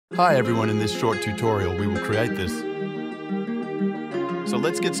Hi everyone, in this short tutorial we will create this. So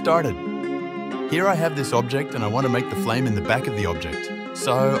let's get started. Here I have this object and I want to make the flame in the back of the object.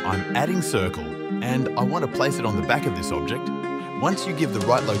 So I'm adding circle and I want to place it on the back of this object. Once you give the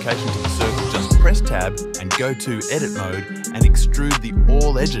right location to the circle, just press tab and go to edit mode and extrude the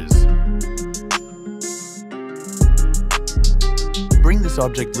all edges. Bring this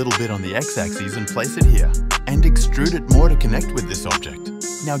object a little bit on the x-axis and place it here, and extrude it more to connect with this object.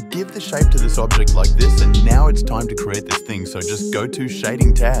 Now give the shape to this object like this, and now it's time to create this thing, so just go to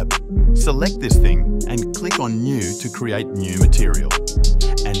Shading tab. Select this thing and click on New to create new material.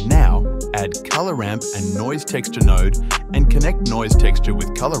 And now add Color Ramp and Noise Texture node and connect Noise Texture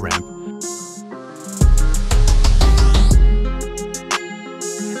with Color Ramp.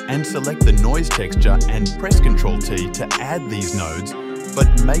 And select the Noise Texture and press Ctrl-T to add these nodes,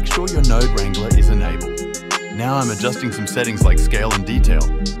 but make sure your Node Wrangler is enabled. Now I'm adjusting some settings like scale and detail.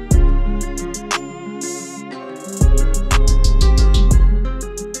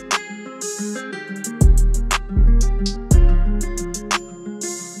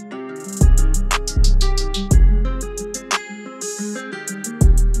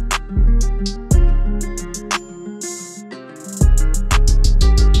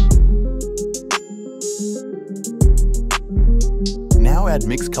 Now add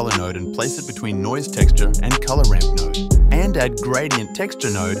Mix Color node and place it between Noise Texture and Color Ramp node. And add Gradient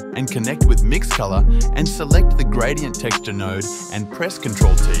Texture node and connect with Mix Color and select the Gradient Texture node and press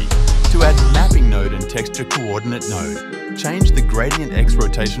Ctrl-T to add Mapping node and Texture Coordinate node. Change the Gradient X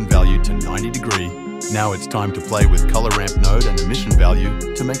rotation value to 90 degree. Now it's time to play with Color Ramp node and Emission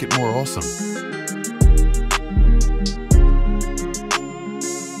value to make it more awesome.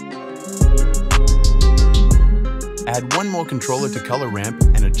 Add one more controller to Color Ramp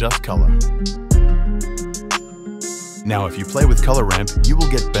and adjust color. Now if you play with Color Ramp, you will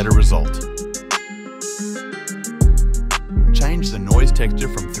get better result. Change the noise texture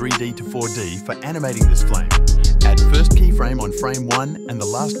from 3D to 4D for animating this flame. Add first keyframe on frame 1 and the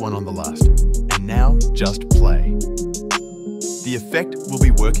last one on the last. And now just play. The effect will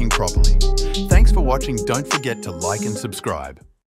be working properly. Thanks for watching. Don't forget to like and subscribe.